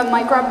 and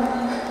my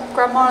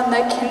grandma on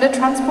their kinder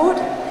transport,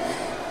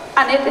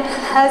 and it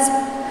has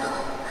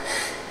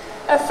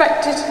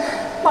affected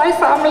my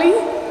family,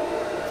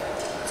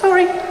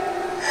 sorry,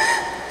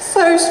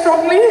 so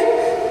strongly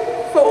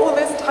for all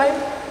this time.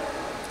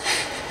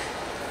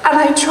 And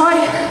I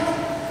try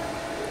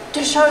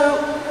to show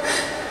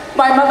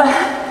my mother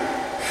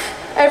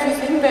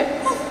everything that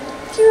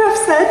you have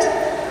said.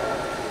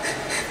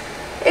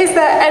 Is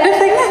there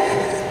anything,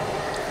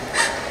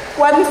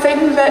 one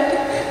thing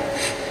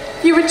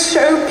that you would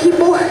show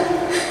people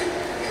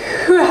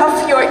who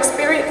have your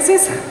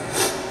experiences?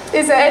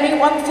 Is there any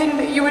one thing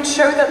that you would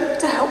show them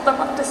to help them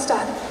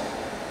understand?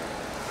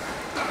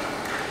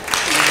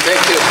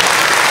 Thank you.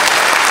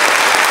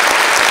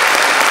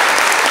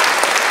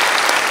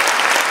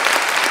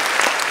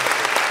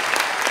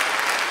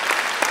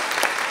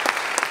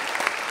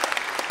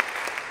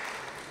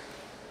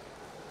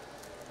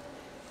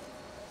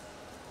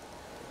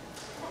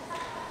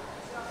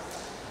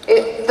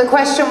 The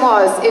question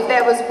was, if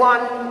there was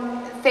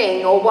one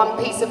thing or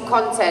one piece of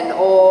content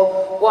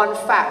or one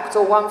fact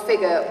or one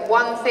figure,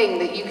 one thing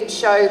that you could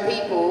show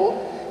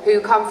people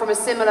who come from a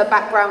similar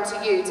background to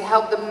you to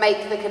help them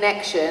make the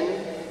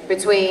connection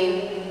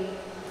between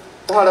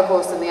the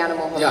Holocaust and the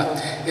animal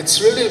Holocaust? Yeah,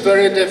 it's really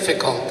very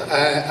difficult.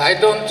 I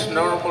don't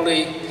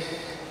normally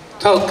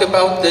talk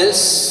about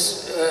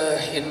this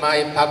in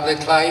my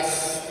public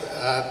life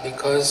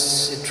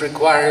because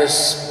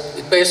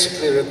it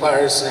basically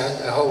requires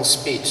a whole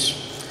speech.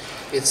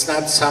 It's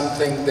not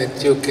something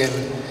that you can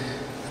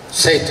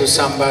say to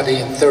somebody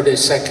in 30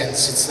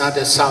 seconds. It's not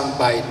a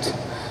soundbite.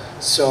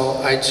 So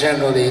I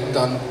generally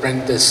don't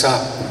bring this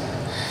up.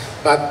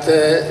 But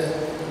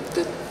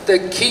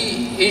the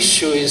key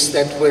issue is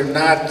that we're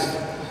not,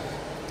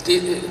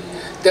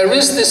 there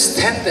is this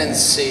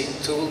tendency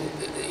to,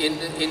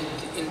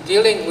 in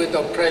dealing with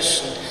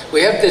oppression,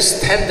 we have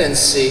this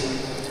tendency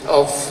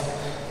of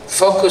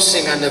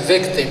focusing on the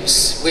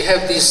victims. We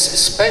have these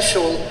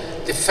special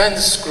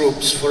defense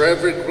groups for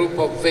every group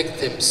of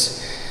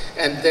victims.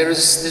 And there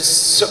is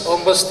this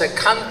almost a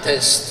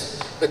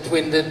contest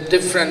between the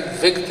different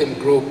victim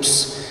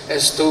groups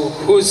as to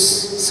whose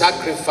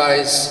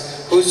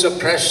sacrifice, whose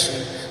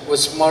oppression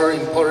was more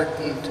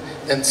important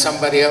than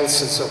somebody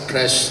else's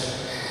oppression.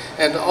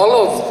 And all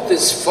of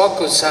this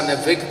focus on the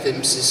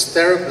victims is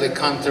terribly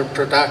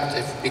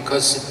counterproductive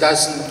because it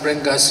doesn't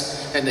bring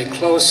us any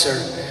closer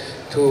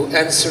to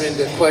answering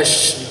the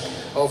question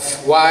of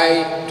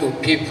why do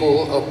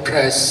people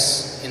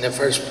oppress in the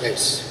first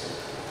place.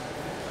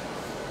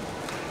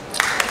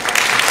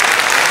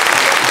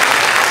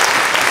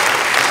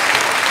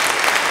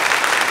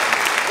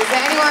 Is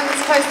there anyone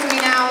that's close to me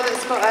now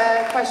that's got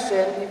a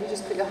question? If you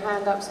just put your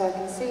hand up so I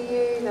can see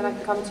you, then I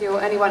can come to you.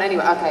 Anyone? Okay.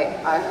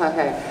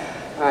 Okay.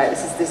 All right.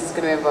 This is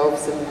going to involve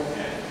some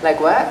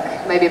leg work,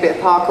 maybe a bit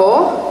of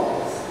parkour,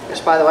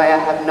 which, by the way, I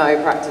have no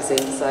practice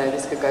in, so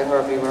this could go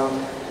horribly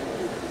wrong.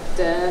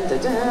 Dun, dun,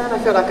 dun.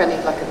 I feel like I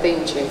need like a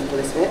theme tune for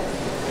this bit.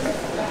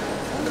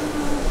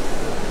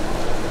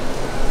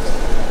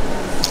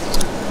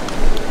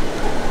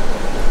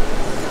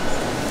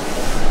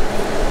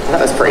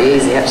 That was pretty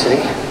easy,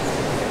 actually.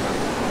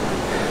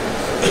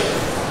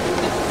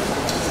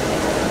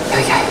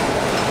 There we go.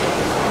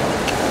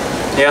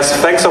 Yes,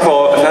 thanks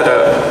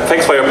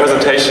for your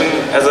presentation.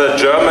 As a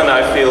German,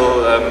 I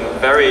feel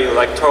very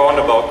torn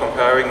about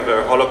comparing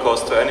the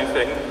Holocaust to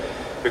anything,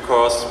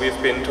 because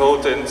we've been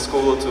told in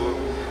school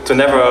to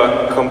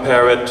never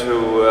compare it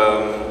to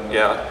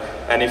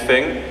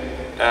anything.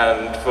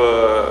 And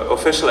the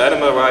official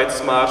animal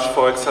rights march,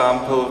 for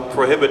example,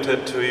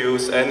 prohibited to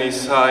use any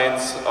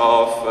signs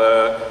of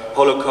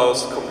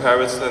Holocaust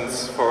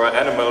comparisons for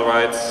animal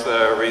rights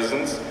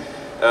reasons.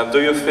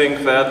 Do you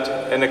think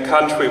that in a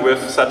country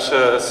with such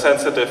a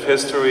sensitive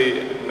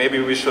history, maybe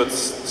we should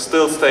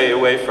still stay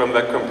away from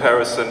that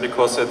comparison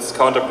because it's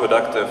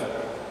counterproductive?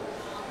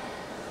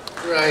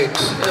 Right.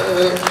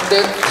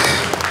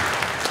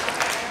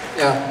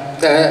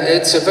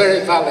 It's a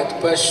very valid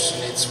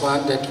question. It's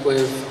one that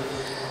we've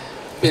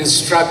been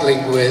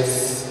struggling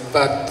with,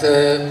 but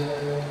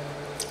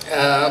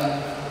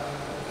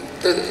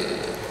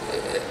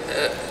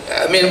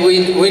I mean,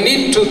 we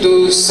need to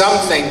do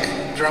something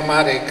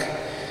dramatic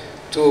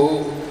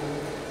to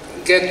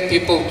get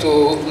people to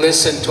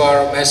listen to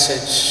our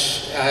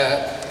message.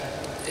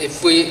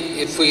 If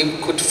we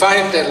could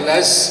find a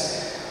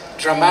less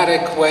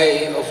dramatic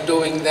way of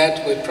doing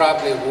that, we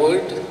probably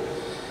would,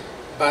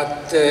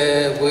 but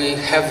we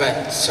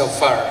haven't so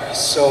far.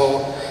 So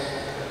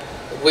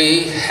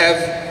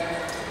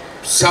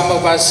some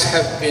of us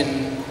have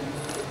been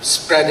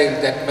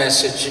spreading that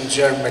message in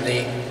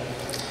Germany,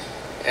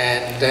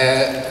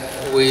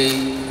 and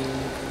we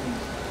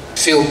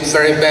feel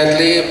very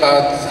badly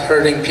about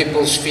hurting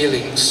people's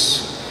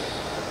feelings,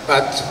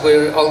 but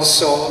we're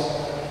also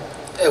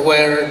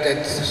aware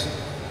that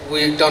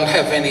we don't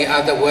have any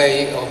other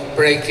way of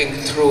breaking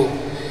through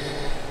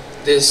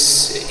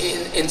this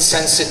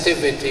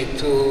insensitivity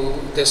to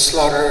the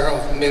slaughter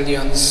of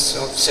millions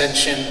of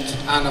sentient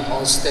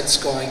animals that's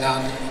going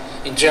on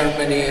in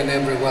Germany and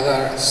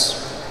everywhere else.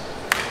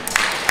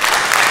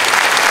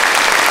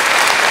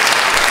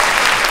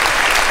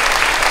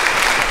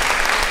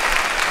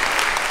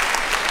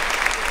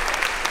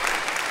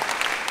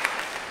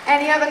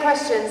 Any other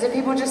questions? If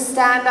people just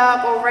stand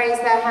up or raise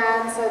their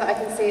hands so that I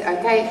can see.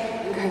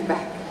 Okay, I'm going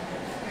back.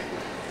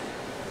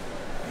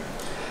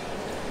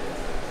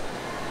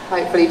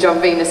 Hopefully John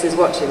Venus is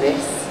watching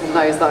this and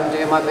knows that I'm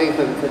doing my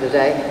movement for the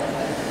day.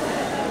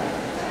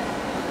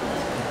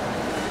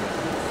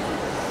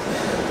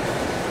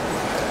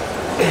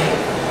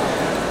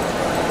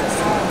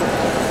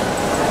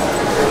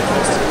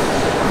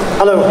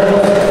 Hello.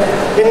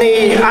 In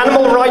the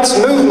animal rights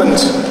movement,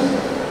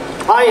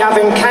 I have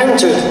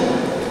encountered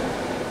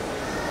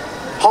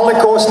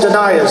Holocaust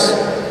deniers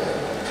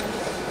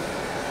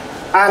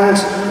and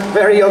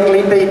very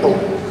ugly people.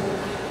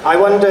 I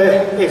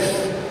wonder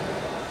if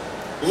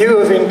you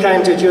have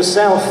encountered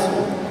yourself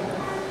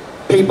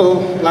people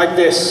like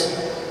this.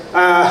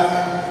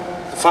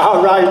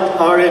 Far right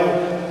are in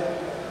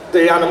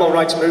the animal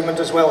rights movement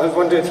as well. I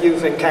wonder if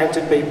you've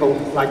encountered people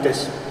like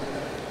this.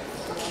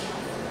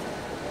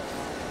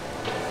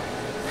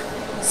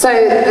 So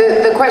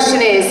the question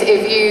is,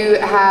 if you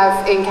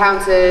have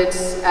encountered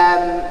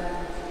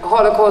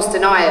Holocaust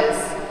deniers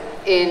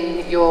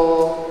in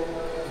your...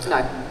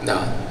 No. No.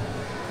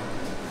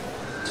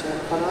 Do you want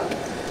to follow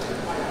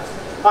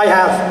up? I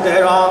have.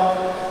 There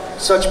are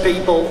such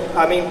people.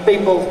 I mean,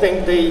 people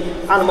think the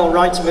animal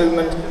rights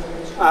movement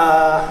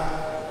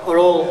are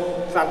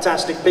all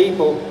fantastic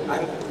people,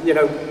 and you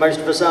know, most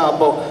of us are,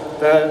 but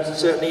there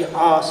certainly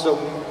are some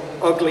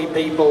ugly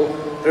people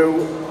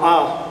who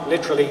are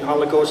literally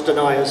Holocaust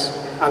deniers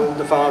and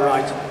the far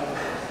right.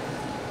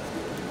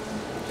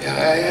 Yeah,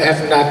 I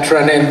have not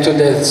run into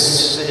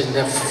this in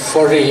the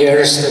 40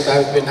 years that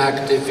I've been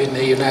active in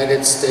the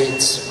United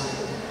States.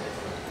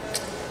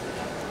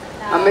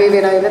 I'm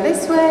moving over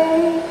this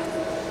way.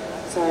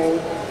 Sorry,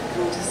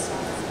 can I just...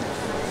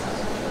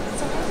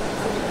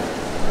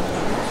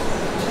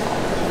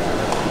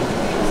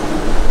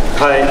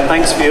 Hi,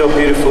 thanks for your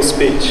beautiful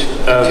speech.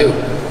 Thank you.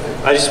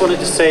 I just wanted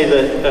to say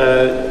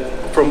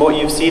that from what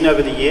you've seen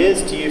over the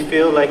years, do you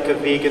feel like a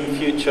vegan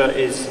future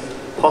is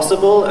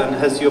possible, and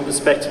has your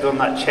perspective on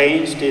that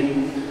changed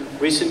in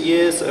recent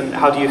years, and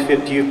how do you feel,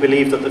 do you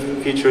believe that the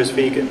future is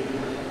vegan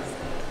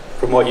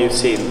from what you've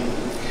seen?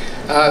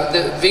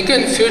 The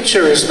vegan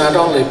future is not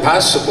only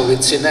possible,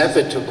 it's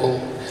inevitable.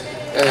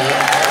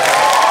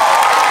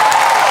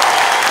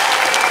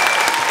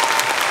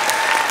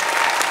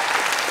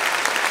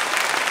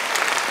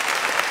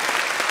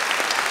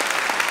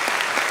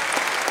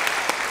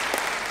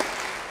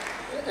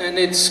 And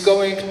it's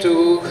going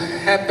to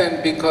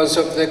happen because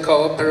of the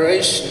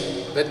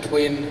cooperation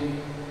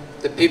between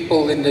the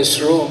people in this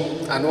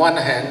room on one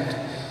hand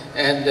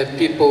and the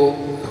people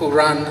who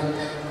run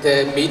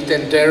the meat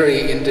and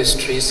dairy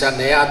industries on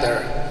the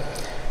other.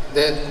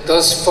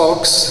 Those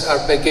folks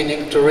are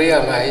beginning to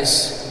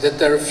realize that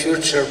their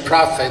future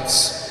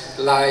profits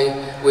lie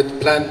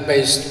with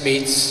plant-based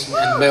meats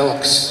and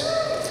milks,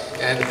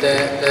 and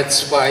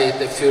that's why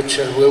the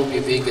future will be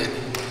vegan.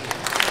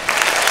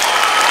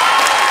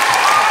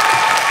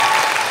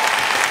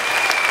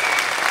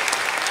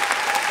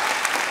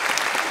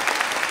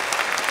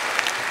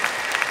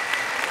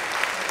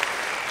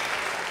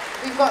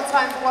 We've got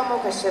time for one more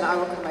question. I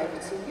will come over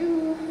to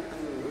you.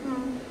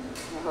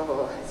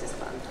 Oh, this is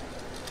fun.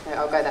 No,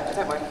 I'll go that way.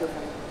 Don't worry, you'll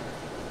come.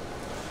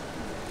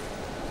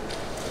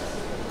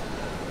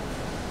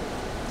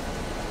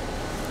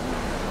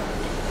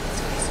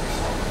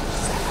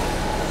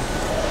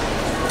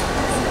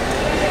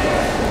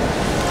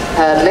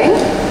 Hurdling.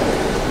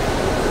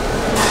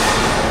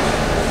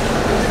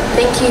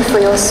 Thank you for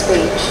your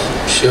speech.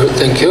 Sure,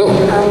 thank you.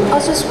 I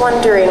was just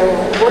wondering,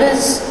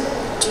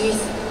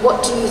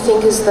 what do you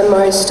think is the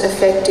most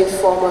effective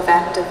form of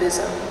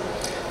activism?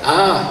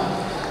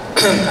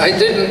 I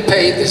didn't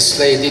pay this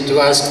lady to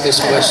ask this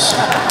question.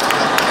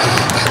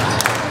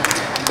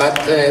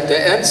 But the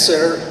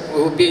answer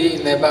will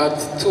be in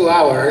about 2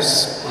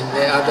 hours in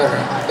the other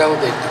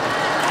building.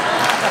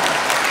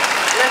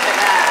 Look at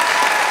that.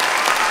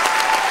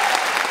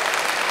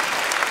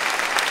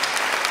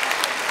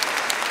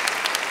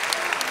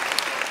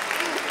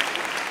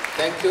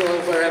 Thank you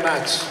all very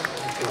much.